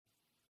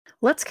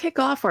Let's kick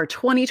off our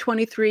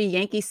 2023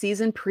 Yankee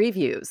season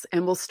previews,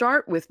 and we'll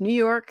start with New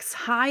York's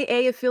High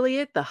A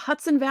affiliate, the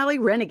Hudson Valley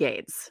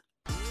Renegades.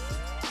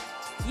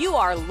 You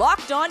are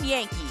Locked On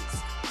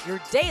Yankees,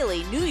 your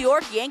daily New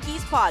York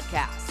Yankees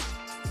podcast.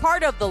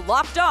 Part of the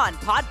Locked On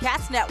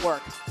Podcast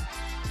Network,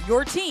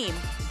 your team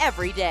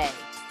every day.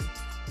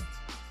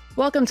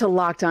 Welcome to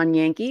Locked On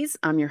Yankees.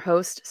 I'm your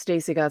host,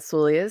 Stacey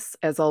Gotsoulias.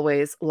 As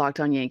always, Locked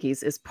On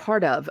Yankees is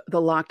part of the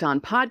Locked On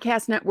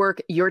Podcast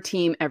Network, your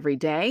team every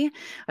day.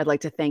 I'd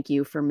like to thank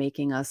you for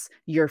making us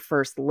your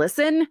first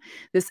listen.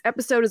 This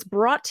episode is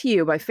brought to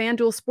you by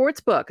FanDuel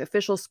Sportsbook,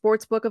 official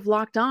sportsbook of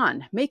Locked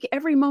On. Make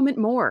every moment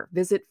more.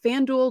 Visit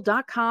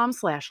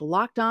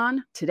FanDuel.com/Locked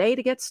On today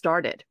to get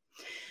started.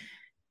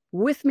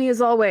 With me,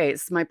 as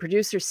always, my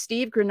producer,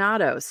 Steve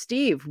Granado.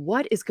 Steve,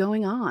 what is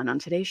going on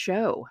today's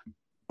show?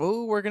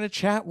 Oh, we're going to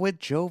chat with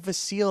Joe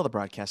Vasile, the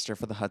broadcaster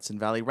for the Hudson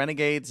Valley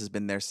Renegades. Has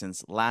been there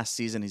since last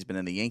season. He's been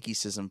in the Yankee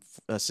system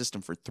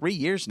for 3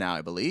 years now,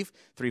 I believe.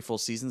 3 full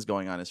seasons,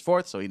 going on his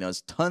 4th, so he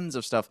knows tons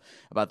of stuff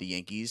about the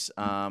Yankees.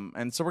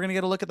 And so we're going to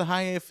get a look at the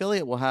High A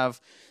affiliate. We'll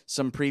have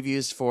some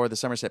previews for the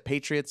Somerset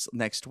Patriots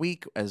next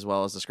week, as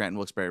well as the Scranton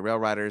Wilkes-Barre Rail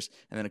Riders.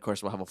 And then, of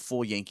course, we'll have a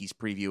full Yankees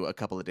preview a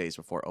couple of days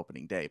before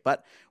opening day.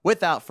 But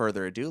without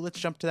further ado, let's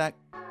jump to that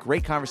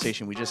great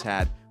conversation we just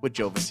had with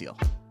Joe Vasile.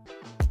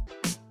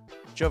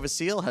 Joe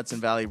Vasile, Hudson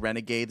Valley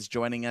Renegades,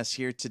 joining us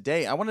here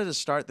today. I wanted to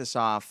start this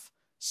off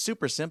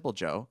super simple,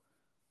 Joe.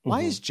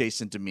 Why is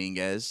Jason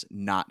Dominguez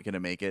not going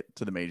to make it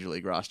to the Major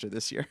League roster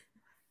this year?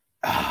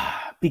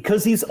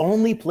 Because he's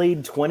only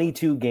played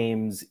 22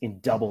 games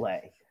in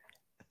Double-A.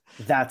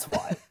 That's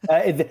why.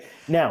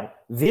 Now,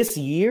 this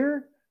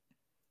year,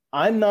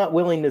 I'm not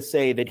willing to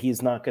say that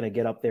he's not going to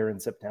get up there in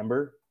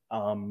September.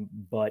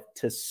 But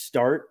to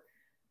start,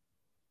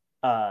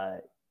 I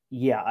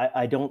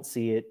don't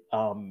see it.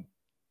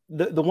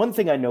 The one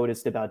thing I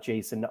noticed about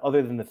Jason,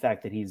 other than the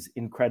fact that he's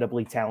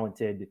incredibly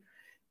talented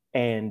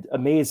and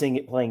amazing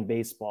at playing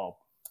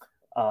baseball,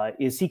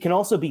 is he can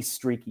also be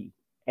streaky.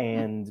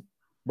 And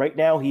right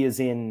now he is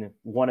in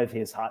one of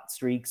his hot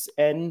streaks.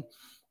 And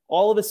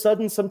all of a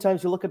sudden,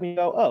 sometimes you look at me and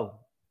go, oh,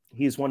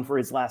 he's won for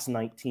his last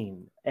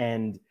 19.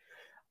 And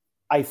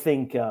I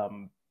think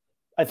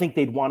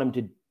they'd want him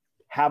to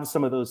have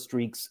some of those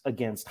streaks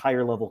against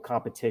higher level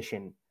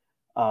competition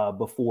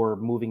before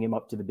moving him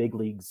up to the big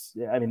leagues.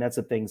 I mean, that's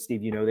the thing,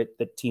 Steve,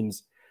 that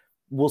teams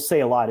will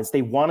say a lot is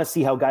they want to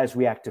see how guys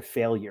react to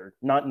failure,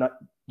 not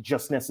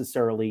just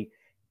necessarily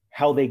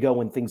how they go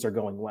when things are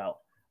going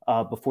well,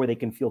 before they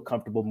can feel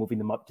comfortable moving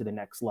them up to the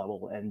next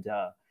level.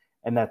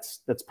 And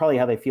that's probably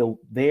how they feel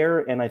there.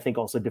 And I think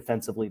also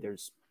defensively,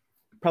 there's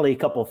probably a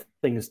couple of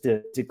things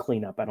to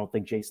clean up. I don't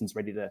think Jason's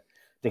ready to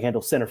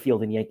handle center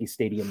field in Yankee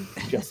Stadium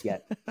just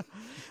yet.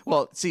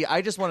 Well, see,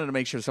 I just wanted to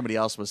make sure somebody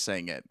else was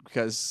saying it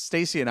because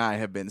Stacey and I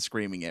have been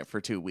screaming it for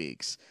 2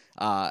 weeks.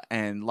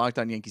 And Locked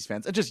On Yankees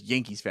fans, and just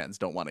Yankees fans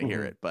don't want to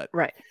hear it. But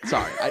right.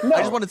 Sorry, I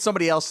just wanted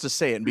somebody else to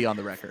say it and be on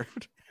the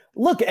record.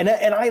 Look, and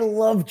I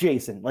love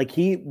Jason. Like,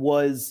 he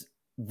was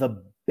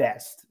the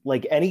best.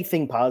 Like,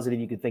 anything positive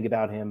you could think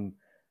about him,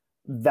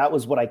 that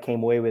was what I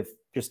came away with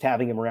just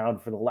having him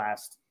around for the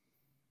last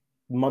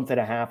month and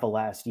a half of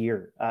last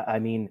year. I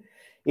mean,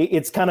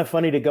 it's kind of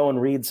funny to go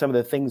and read some of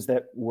the things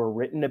that were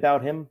written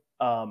about him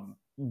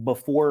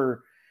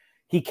before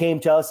he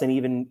came to us, and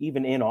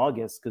even in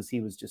August, because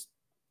he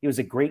was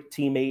a great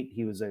teammate.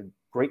 He was a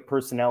great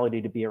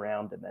personality to be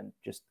around, and then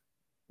just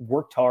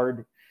worked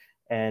hard,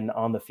 and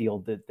on the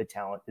field, the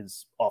talent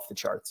is off the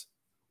charts.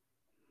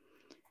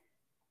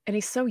 And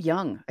he's so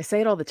young. I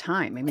say it all the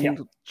time. I mean,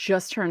 He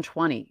just turned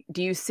 20.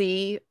 Do you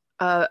see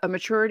a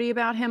maturity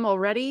about him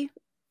already?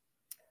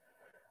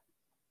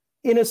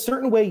 In a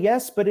certain way,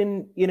 yes, but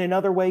in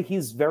another way,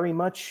 he's very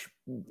much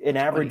an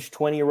average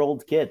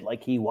 20-year-old kid.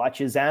 Like, he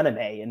watches anime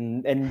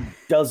and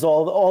does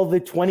all the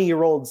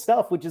 20-year-old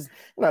stuff, which is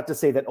not to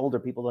say that older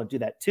people don't do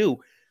that too,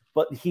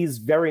 but he's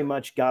very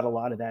much got a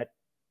lot of that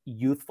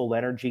youthful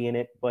energy in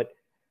it. But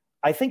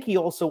I think he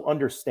also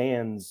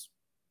understands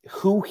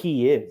who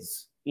he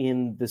is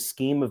in the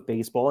scheme of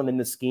baseball and in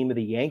the scheme of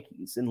the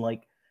Yankees. And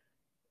like,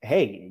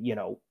 hey,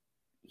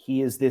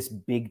 he is this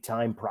big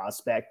time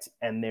prospect,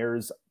 and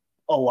there's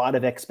a lot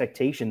of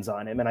expectations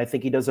on him. And I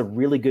think he does a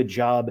really good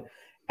job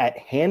at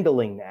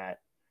handling that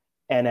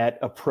and at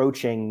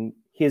approaching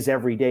his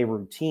everyday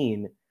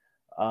routine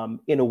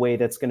in a way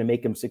that's going to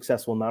make him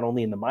successful, not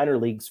only in the minor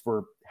leagues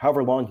for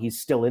however long he's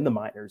still in the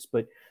minors,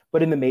 but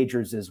in the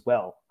majors as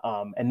well.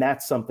 And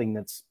that's something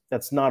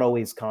that's not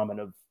always common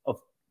of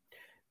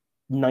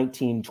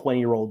 19,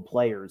 20-year-old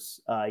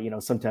players.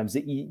 Sometimes,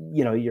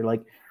 you're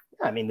like,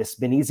 I mean, this has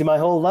been easy my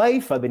whole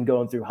life. I've been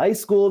going through high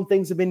school and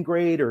things have been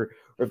great. Or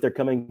if they're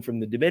coming from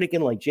the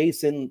Dominican, like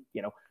Jason,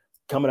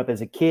 coming up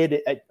as a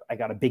kid, I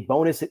got a big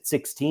bonus at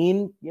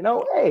 16,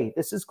 hey,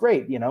 this is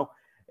great.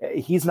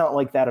 He's not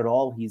like that at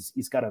all.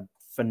 He's got a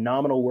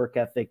phenomenal work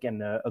ethic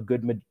and a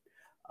good,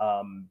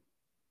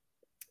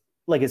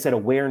 like I said,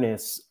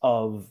 awareness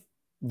of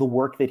the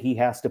work that he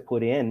has to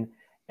put in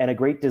and a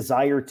great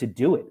desire to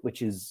do it,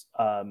 which is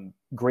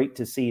great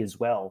to see as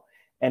well.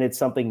 and it's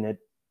something that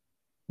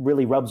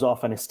really rubs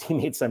off on his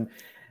teammates. I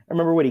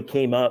remember when he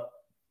came up,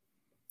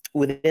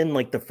 within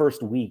like the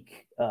first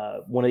week,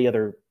 one of the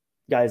other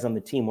guys on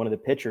the team, one of the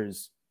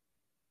pitchers,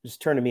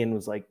 just turned to me and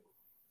was like,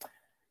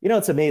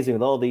 it's amazing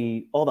with all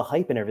the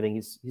hype and everything.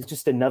 He's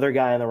just another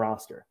guy on the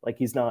roster. Like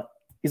he's not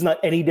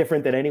any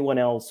different than anyone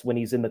else when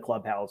he's in the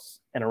clubhouse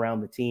and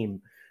around the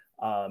team.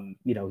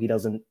 He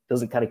doesn't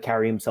kind of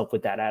carry himself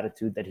with that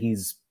attitude that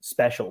he's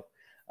special.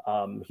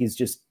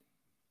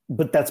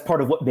 But that's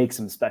part of what makes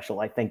him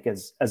special, I think,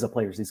 as a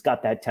player. He's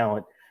got that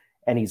talent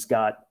and he's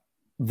got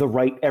the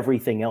right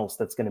everything else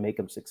that's going to make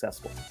him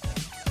successful.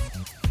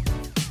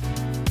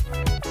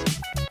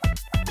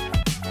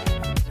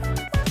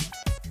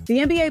 The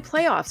NBA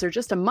playoffs are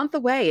just a month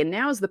away, and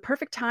now is the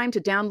perfect time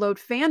to download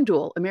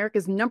FanDuel,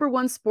 America's #1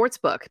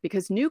 sportsbook,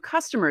 because new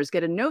customers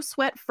get a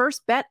no-sweat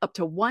first bet up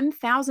to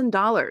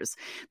 $1,000.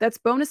 That's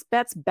bonus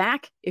bets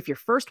back if your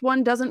first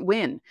one doesn't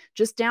win.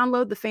 Just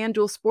download the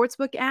FanDuel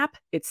Sportsbook app.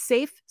 It's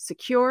safe,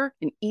 secure,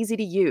 and easy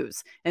to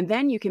use. And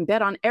then you can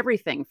bet on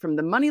everything from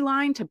the money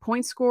line to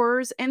point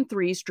scorers and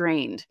threes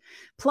drained.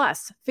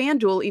 Plus,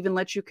 FanDuel even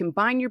lets you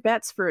combine your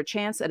bets for a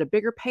chance at a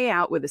bigger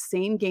payout with a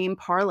same-game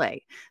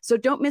parlay. So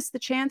don't miss the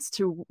chance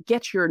to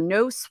get your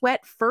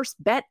no-sweat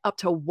first bet up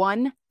to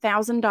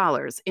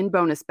 $1,000 in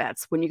bonus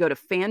bets when you go to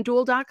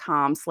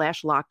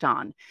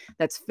FanDuel.com/LockedOn.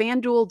 That's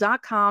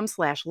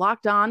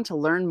FanDuel.com/LockedOn to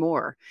learn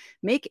more.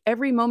 Make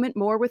every moment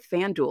more with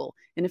FanDuel,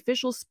 an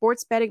official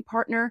sports betting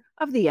partner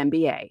of the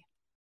NBA.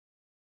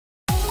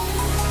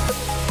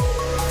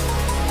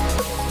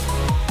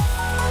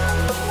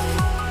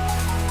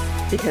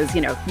 Because,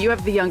 you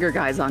have the younger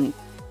guys on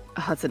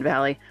Hudson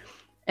Valley.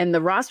 And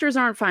the rosters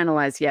aren't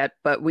finalized yet,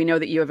 but we know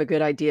that you have a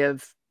good idea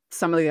of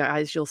some of the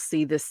guys you'll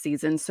see this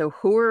season. So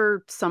who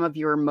are some of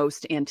your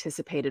most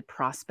anticipated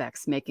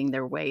prospects making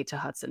their way to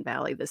Hudson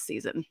Valley this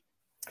season?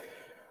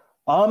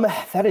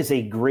 That is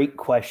a great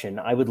question.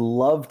 I would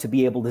love to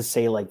be able to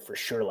say for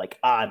sure,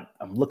 I'm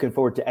looking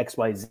forward to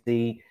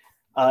XYZ.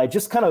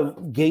 Just kind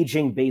of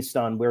gauging based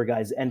on where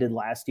guys ended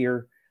last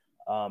year.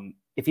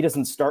 If he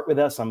doesn't start with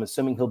us, I'm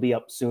assuming he'll be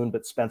up soon,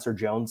 but Spencer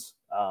Jones,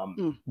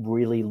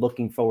 really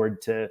looking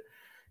forward to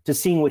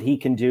seeing what he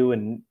can do.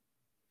 And,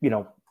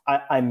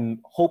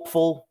 I'm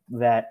hopeful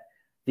that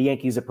the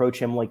Yankees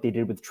approach him like they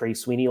did with Trey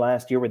Sweeney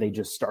last year, where they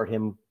just start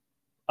him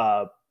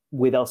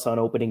with us on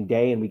opening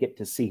day and we get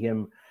to see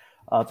him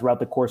throughout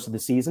the course of the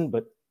season.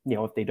 But,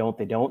 if they don't,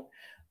 they don't.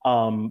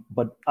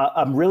 But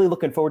I'm really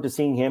looking forward to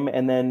seeing him.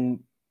 And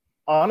then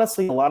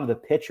honestly, a lot of the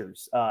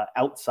pitchers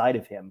outside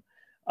of him,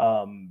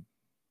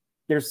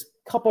 there's a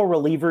couple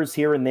relievers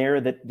here and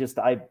there that just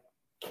I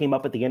came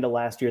up at the end of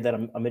last year that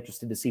I'm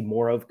interested to see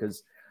more of,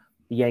 because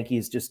the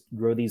Yankees just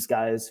grow these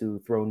guys who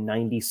throw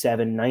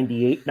 97,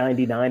 98,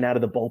 99 out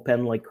of the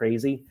bullpen like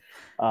crazy.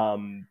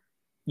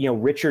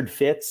 Richard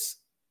Fitz,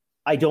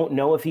 I don't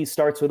know if he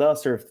starts with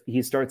us or if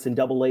he starts in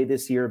AA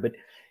this year, but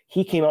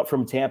he came up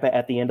from Tampa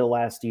at the end of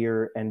last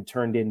year and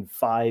turned in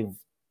 5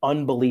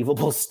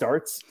 unbelievable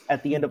starts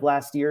at the end of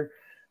last year.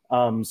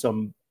 So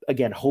I'm,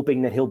 again,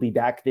 hoping that he'll be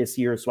back this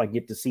year so I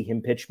get to see him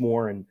pitch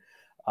more and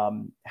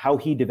how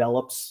he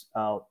develops.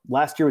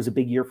 Last year was a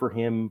big year for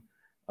him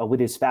with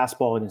his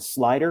fastball and his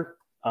slider.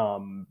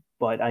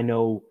 But I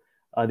know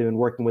they've been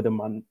working with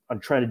him on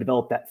trying to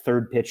develop that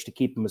third pitch to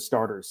keep him a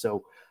starter.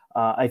 So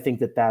I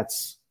think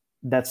that's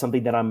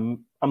something that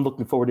I'm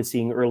looking forward to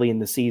seeing early in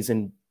the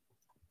season.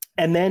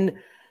 And then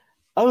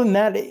other than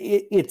that,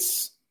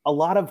 it's a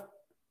lot of,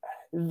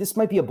 this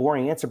might be a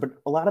boring answer, but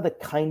a lot of the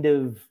kind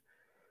of,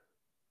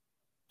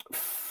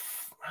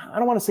 I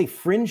don't want to say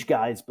fringe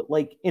guys, but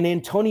like an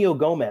Antonio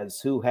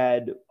Gomez, who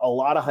had a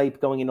lot of hype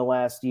going into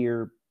last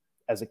year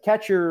as a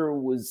catcher,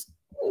 was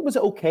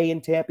okay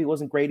in Tampa. He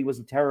wasn't great. He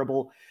wasn't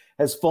terrible.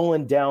 Has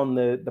fallen down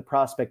the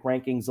prospect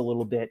rankings a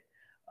little bit.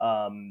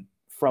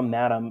 From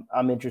that,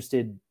 I'm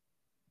interested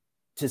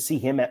to see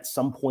him at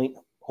some point,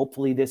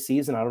 hopefully this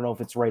season. I don't know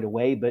if it's right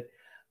away, but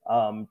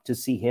to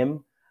see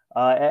him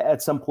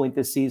at some point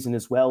this season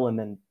as well. And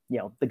then,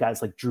 the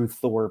guys like Drew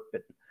Thorpe,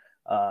 and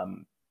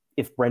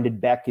if Brendan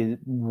Beck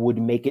would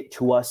make it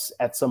to us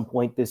at some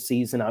point this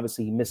season.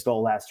 Obviously, he missed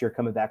all last year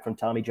coming back from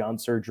Tommy John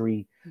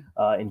surgery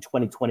in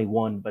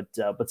 2021. But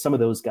some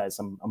of those guys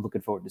I'm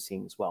looking forward to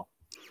seeing as well.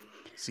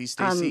 See,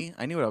 Stacey,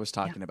 I knew what I was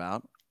talking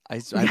about.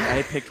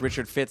 I picked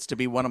Richard Fitz to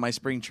be one of my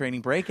spring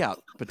training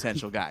breakout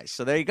potential guys.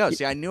 So there you go.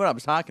 See, I knew what I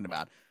was talking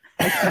about,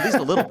 at least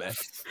a little bit.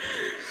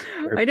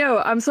 I know.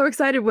 I'm so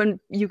excited when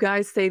you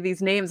guys say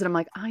these names, and I'm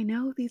like, I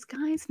know these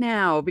guys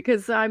now,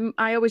 because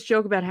I always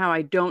joke about how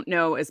I don't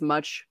know as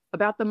much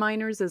about the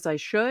minors as I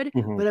should,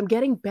 but I'm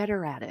getting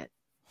better at it.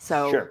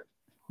 So, sure.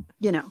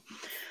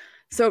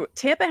 So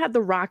Tampa had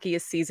the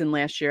rockiest season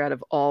last year out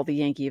of all the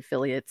Yankee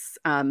affiliates.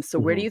 So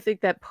where do you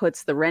think that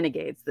puts the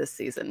Renegades this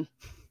season?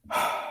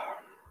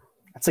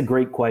 That's a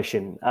great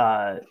question.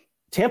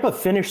 Tampa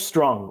finished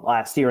strong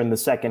last year in the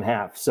second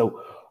half.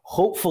 So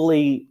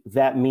hopefully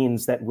that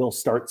means that we'll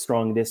start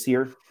strong this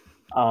year,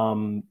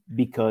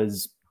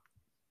 because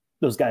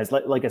those guys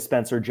like a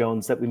Spencer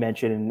Jones that we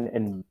mentioned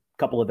and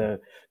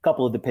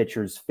couple of the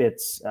pitchers,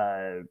 Fitz,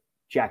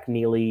 Jack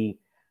Neely,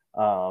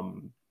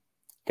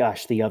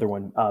 the other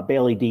one,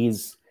 Bailey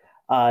Dees,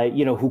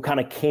 who kind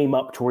of came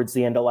up towards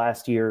the end of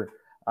last year.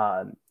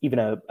 Even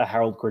a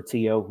Harold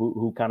Cortillo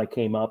who kind of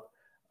came up.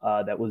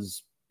 That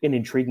was an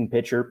intriguing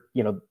pitcher.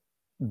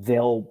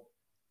 They'll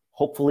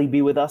hopefully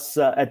be with us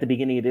at the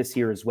beginning of this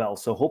year as well.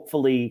 So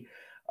hopefully,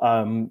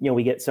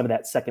 we get some of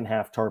that second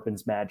half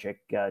Tarpons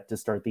magic to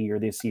start the year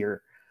this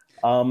year.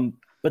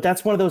 But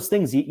that's one of those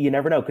things you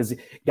never know, because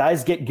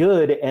guys get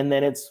good and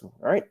then it's all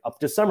right, up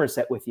to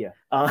Somerset with you.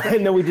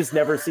 And then we just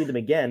never see them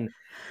again.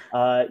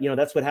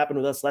 That's what happened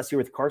with us last year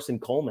with Carson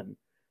Coleman,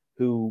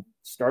 who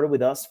started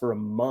with us for a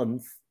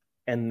month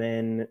and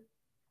then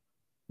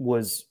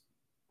was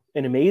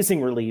an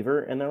amazing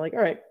reliever. And they're like, all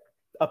right,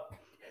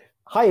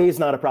 high A is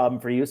not a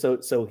problem for you.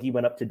 So he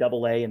went up to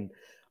double A, and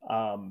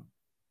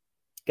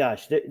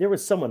there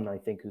was someone I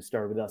think who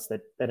started with us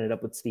that ended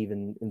up with Steve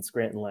in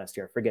Scranton last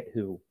year. I forget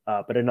who,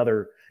 but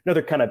another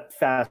kind of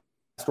fast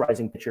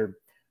rising pitcher.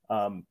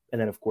 And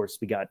then of course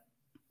we got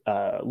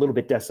a little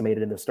bit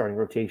decimated in the starting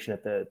rotation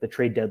at the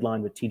trade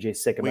deadline with TJ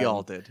Sycamore. We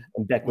all did.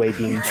 And Beckway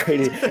being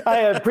traded. I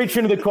am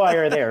preaching to the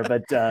choir there,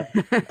 but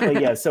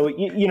yeah. So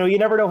you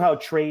never know how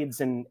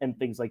trades and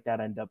things like that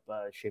end up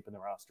shaping the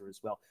roster as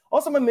well.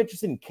 Also, I'm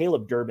interested in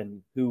Caleb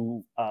Durbin,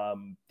 who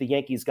the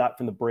Yankees got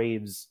from the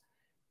Braves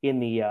in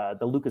the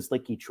Lucas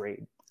Licky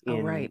trade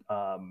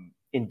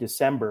in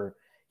December.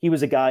 He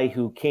was a guy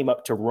who came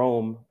up to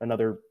Rome,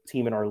 another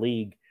team in our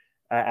league,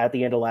 at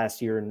the end of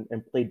last year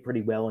and played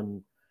pretty well.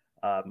 And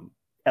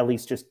at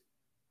least just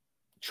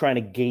trying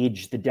to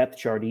gauge the depth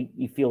chart,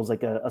 he feels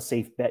like a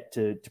safe bet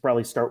to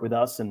probably start with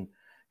us, and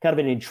kind of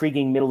an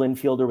intriguing middle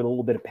infielder with a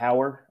little bit of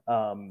power.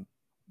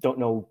 Don't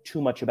know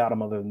too much about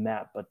him other than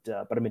that, but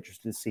I'm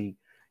interested to see,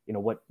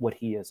 what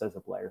he is as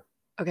a player.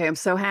 Okay. I'm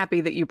so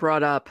happy that you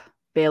brought up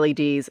Bailey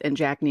Dees and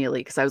Jack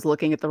Neely, because I was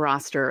looking at the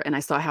roster and I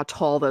saw how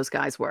tall those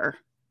guys were,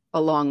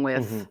 along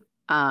with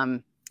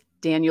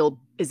Daniel,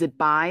 is it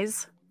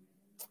Bies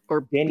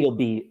or Daniel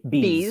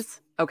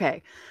Bees?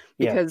 Okay.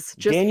 Because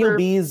just Daniel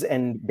Bees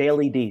and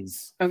Bailey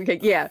Dees. Okay.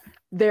 Yeah.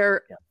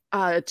 They're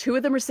two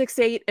of them are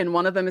 6'8" and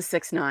one of them is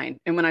 6'9".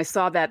 And when I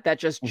saw that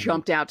just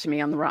jumped out to me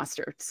on the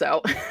roster.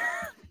 So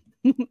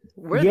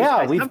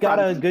we've got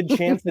a good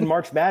chance in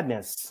March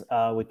Madness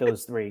with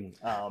those three.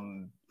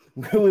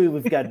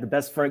 We've got the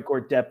best front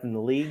court depth in the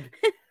league.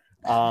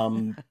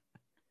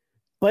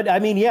 But I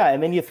mean, yeah,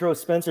 and then you throw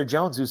Spencer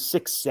Jones, who's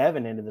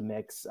 6'7", into the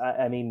mix.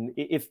 I mean,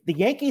 if the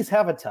Yankees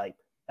have a type,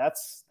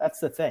 that's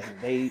the thing.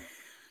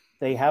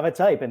 They have a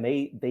type, and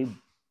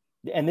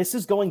and this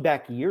is going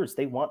back years.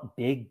 They want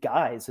big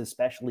guys,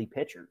 especially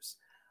pitchers.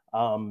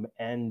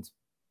 And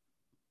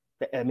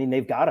I mean,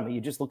 they've got them.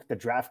 You just look at the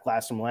draft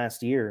class from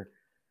last year.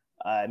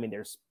 I mean,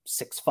 there's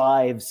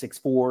 6'5",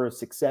 6'4",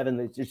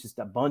 6'7". There's just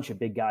a bunch of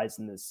big guys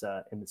in this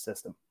in the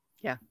system.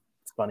 Yeah,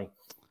 it's funny.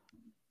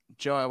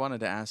 Joe, I wanted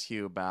to ask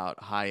you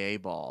about high A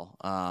ball.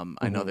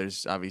 I know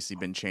there's obviously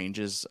been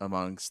changes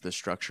amongst the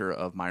structure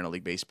of minor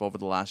league baseball over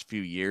the last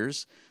few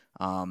years,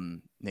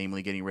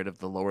 namely getting rid of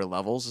the lower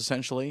levels,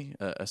 essentially,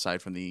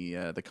 aside from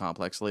the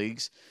complex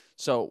leagues.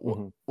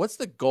 So what's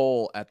the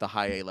goal at the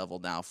high A level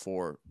now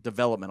for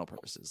developmental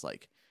purposes?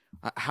 Like,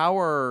 how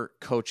are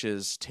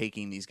coaches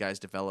taking these guys'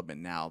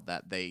 development now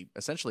that they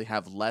essentially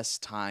have less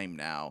time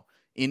now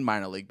in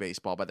minor league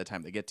baseball by the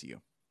time they get to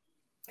you?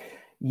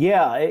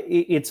 Yeah,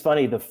 it's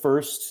funny. The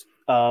first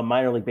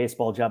minor league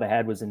baseball job I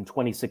had was in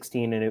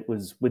 2016, and it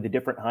was with a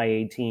different high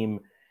A team.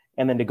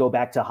 And then to go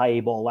back to high A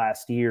ball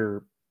last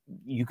year,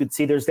 you could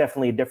see there's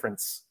definitely a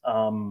difference.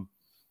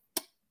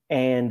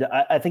 And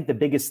I think the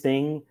biggest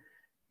thing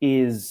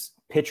is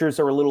pitchers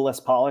are a little less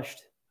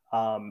polished.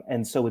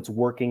 And so it's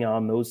working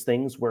on those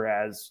things.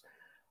 Whereas,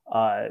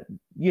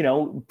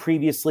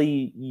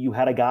 previously you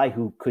had a guy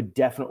who could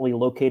definitely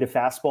locate a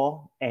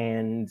fastball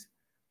and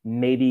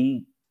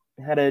maybe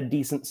had a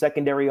decent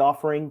secondary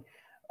offering.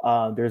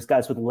 There's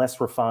guys with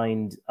less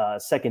refined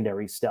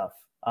secondary stuff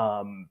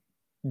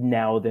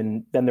now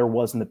than there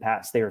was in the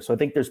past there. So I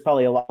think there's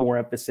probably a lot more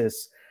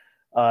emphasis,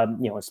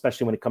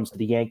 especially when it comes to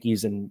the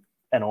Yankees and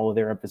all of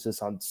their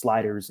emphasis on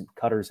sliders and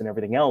cutters and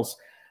everything else,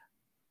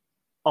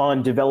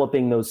 on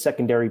developing those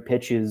secondary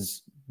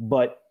pitches,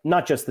 but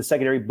not just the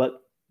secondary,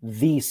 but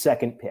the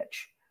second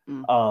pitch,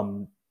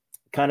 kind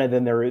of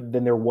than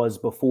there was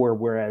before.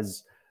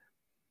 Whereas,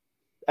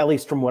 at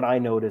least from what I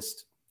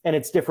noticed, and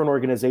it's different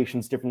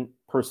organizations, different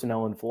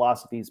personnel and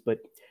philosophies, but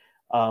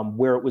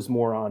where it was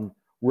more on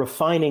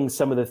refining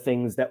some of the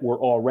things that were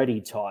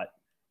already taught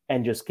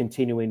and just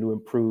continuing to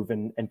improve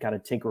and kind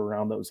of tinker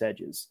around those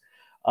edges.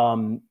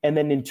 And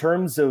then in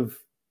terms of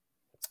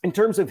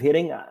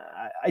hitting,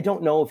 I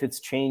don't know if it's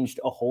changed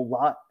a whole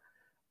lot.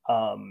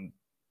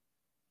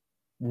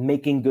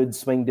 Making good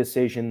swing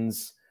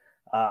decisions.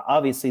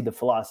 Obviously the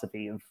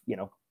philosophy of,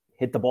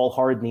 hit the ball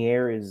hard in the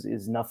air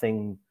is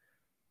nothing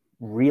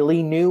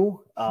really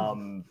new.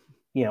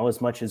 As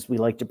much as we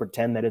like to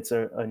pretend that it's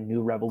a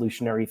new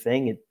revolutionary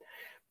thing,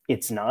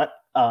 it's not.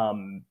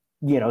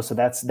 So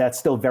that's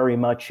still very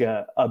much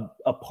a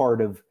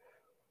part of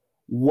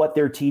what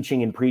they're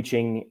teaching and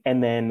preaching.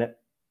 And then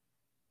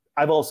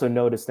I've also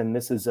noticed, and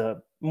this is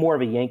a more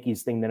of a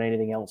Yankees thing than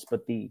anything else,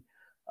 but the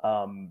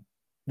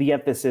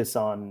emphasis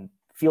on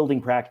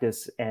fielding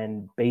practice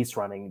and base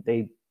running.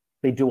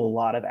 They do a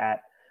lot of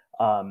that,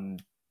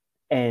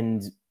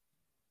 and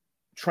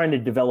trying to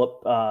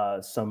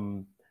develop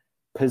some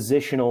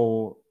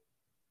positional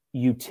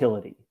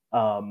utility,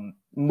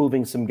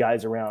 moving some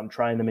guys around,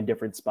 trying them in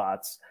different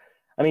spots.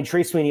 I mean,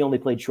 Trey Sweeney only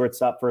played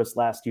shortstop for us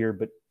last year,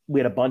 but we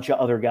had a bunch of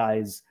other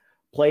guys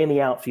play in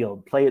the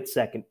outfield, play at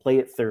second, play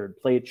at third,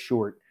 play at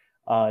short,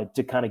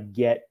 to kind of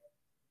get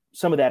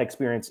some of that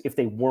experience if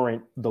they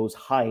weren't those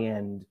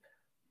high-end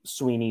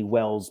Sweeney,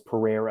 Wells,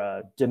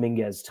 Pereira,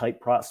 Dominguez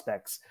type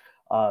prospects,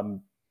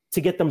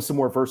 to get them some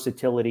more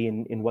versatility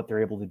in what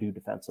they're able to do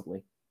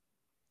defensively.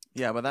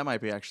 Yeah, but that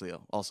might be actually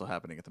also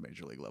happening at the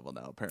major league level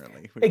now,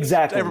 apparently.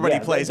 Exactly. Everybody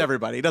plays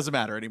everybody. It doesn't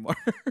matter anymore.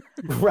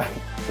 Right.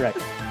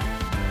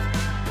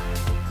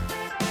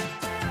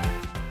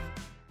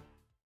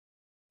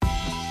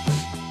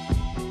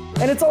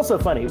 And it's also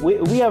funny.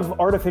 We have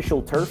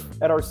artificial turf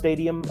at our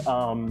stadium,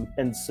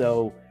 and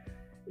so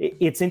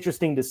it's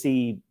interesting to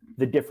see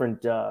the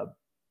different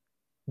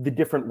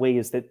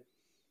ways that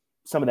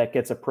some of that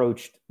gets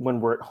approached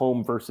when we're at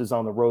home versus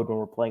on the road when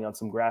we're playing on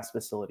some grass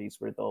facilities,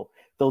 where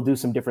they'll do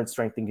some different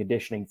strength and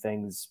conditioning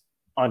things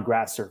on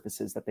grass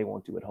surfaces that they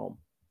won't do at home.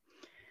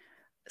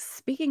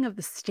 Speaking of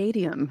the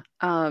stadium,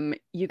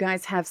 you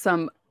guys have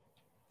some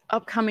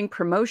upcoming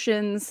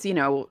promotions.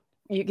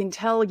 You can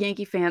tell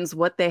Yankee fans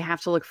what they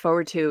have to look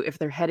forward to if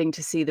they're heading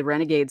to see the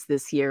Renegades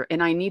this year.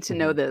 And I need to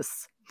know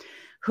this.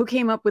 Who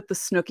came up with the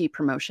Snooki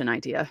promotion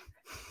idea?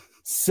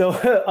 So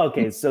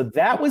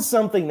that was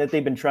something that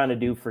they've been trying to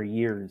do for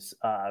years.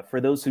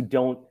 For those who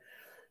don't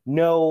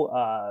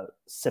know,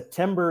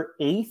 September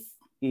 8th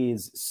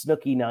is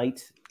Snooki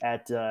night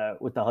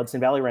with the Hudson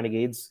Valley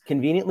Renegades.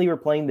 Conveniently, we're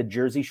playing the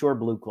Jersey Shore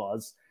Blue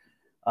Claws.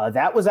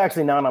 That was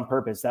actually not on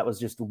purpose. That was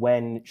just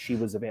when she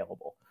was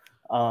available.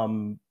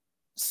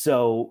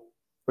 So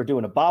we're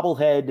doing a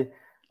bobblehead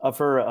of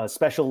her, a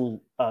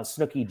special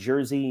Snooki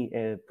jersey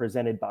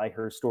presented by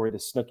her store, the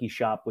Snooki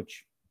Shop,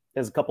 which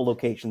has a couple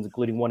locations,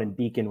 including one in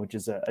Beacon, which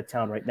is a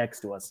town right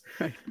next to us.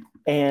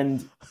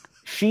 And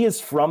she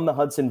is from the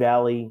Hudson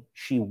Valley.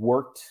 She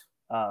worked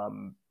at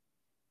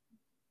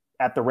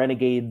the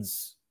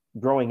Renegades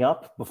growing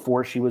up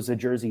before she was a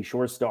Jersey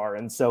Shore star.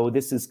 And so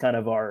this is kind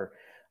of our,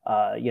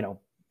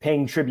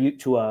 paying tribute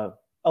to a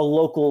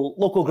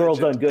local girl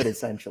done good,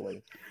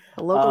 essentially.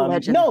 A local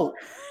legend. No,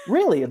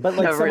 really. But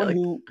like someone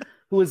really.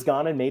 who has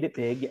gone and made it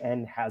big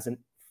and hasn't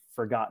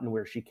forgotten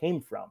where she came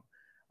from.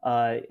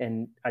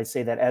 And I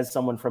say that as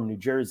someone from New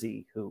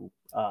Jersey who,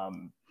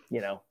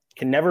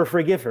 can never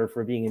forgive her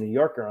for being a New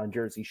Yorker on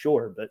Jersey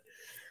Shore. But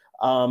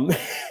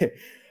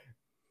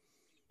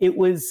it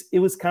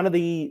was kind of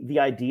the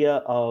idea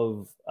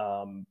of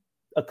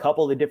a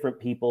couple of the different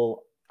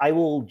people. I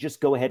will just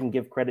go ahead and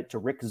give credit to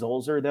Rick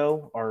Zolzer,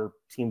 though, our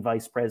team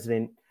vice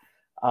president,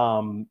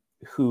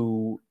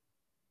 who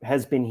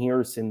has been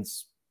here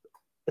since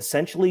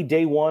essentially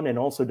day one, and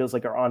also does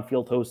like our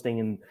on-field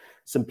hosting and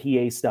some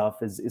PA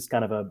stuff, is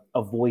kind of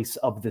a voice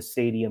of the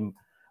stadium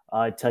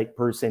type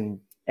person.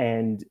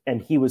 And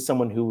he was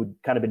someone who had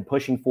kind of been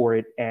pushing for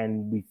it,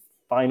 and we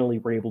finally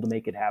were able to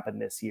make it happen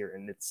this year.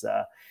 And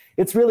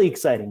it's really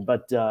exciting,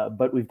 but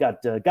we've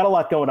got a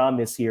lot going on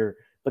this year,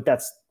 but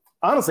that's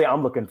honestly,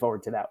 I'm looking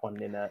forward to that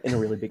one in a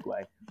really big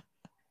way.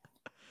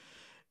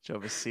 Joe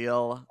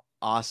Vasile,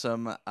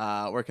 awesome.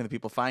 Where can the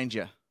people find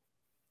you?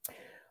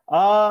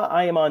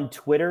 I am on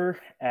Twitter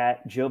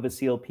at Joe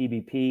Vasile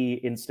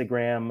PBP,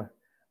 Instagram,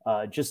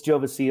 just Joe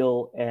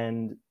Vasile,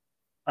 and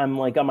I'm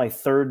like on my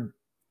third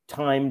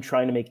time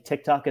trying to make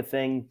TikTok a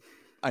thing.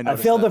 I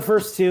failed the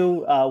first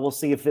two. We'll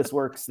see if this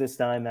works this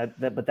time.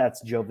 But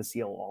that's Joe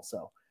Vasile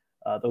also.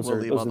 Those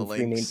are the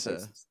three main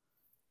places.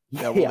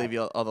 We'll leave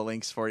you all the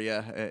links for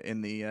you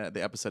in the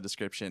episode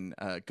description.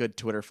 Good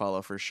Twitter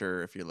follow for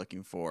sure if you're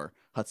looking for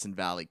Hudson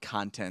Valley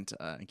content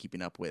and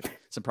keeping up with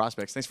some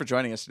prospects. Thanks for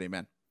joining us today,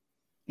 man.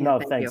 No,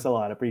 thanks a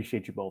lot.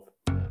 Appreciate you both.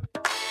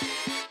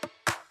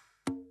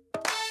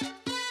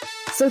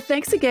 So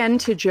thanks again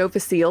to Joe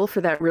Vasile for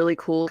that really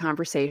cool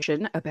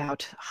conversation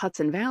about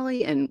Hudson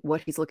Valley and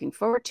what he's looking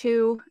forward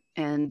to.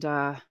 And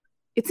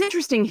it's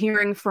interesting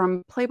hearing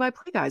from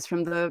play-by-play guys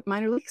from the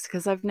minor leagues,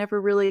 because I've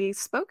never really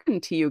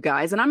spoken to you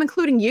guys, and I'm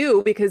including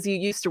you because you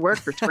used to work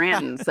for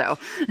Scranton. So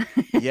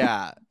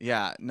yeah.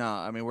 No,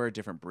 I mean, we're a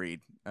different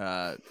breed.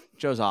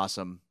 Joe's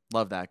awesome.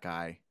 Love that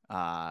guy.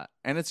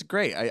 And it's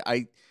great.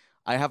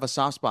 I have a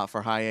soft spot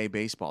for high A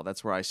baseball.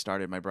 That's where I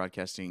started my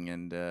broadcasting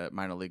and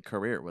minor league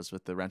career, was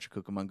with the Rancho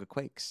Cucamonga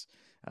Quakes,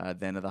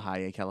 then of the high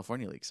A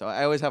California League. So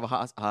I always have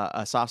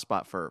a soft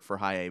spot for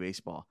high A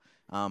baseball.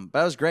 But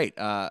that was great.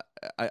 I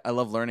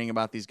love learning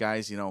about these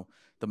guys.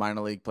 The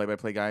minor league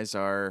play-by-play guys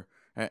are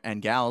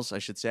and gals, I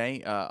should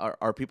say,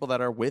 are people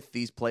that are with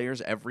these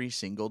players every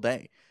single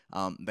day.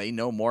 They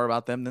know more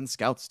about them than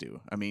scouts do.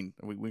 I mean,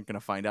 we're going to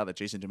find out that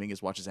Jason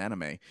Dominguez watches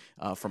anime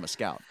from a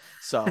scout.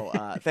 So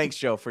thanks,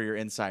 Joe, for your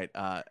insight.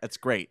 That's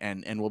great.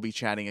 And we'll be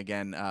chatting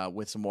again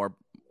with some more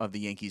of the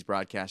Yankees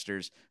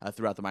broadcasters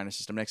throughout the minor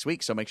system next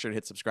week. So make sure to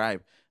hit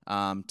subscribe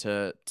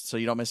so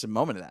you don't miss a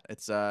moment of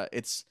that.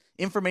 It's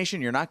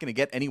information you're not going to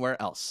get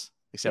anywhere else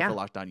except for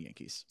Locked On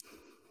Yankees.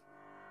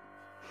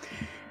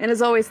 And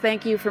as always,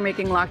 thank you for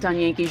making Locked On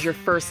Yankees your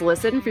first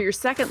listen. For your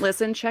second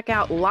listen, check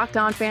out Locked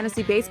On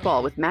Fantasy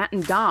Baseball with Matt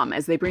and Dom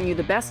as they bring you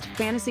the best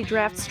fantasy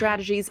draft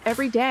strategies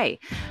every day.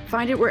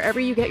 Find it wherever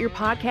you get your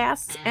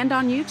podcasts and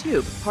on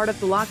YouTube, part of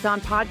the Locked On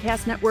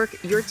Podcast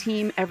Network, your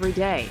team every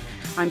day.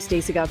 I'm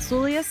Stacey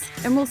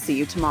Gotsoulias, and we'll see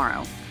you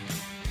tomorrow.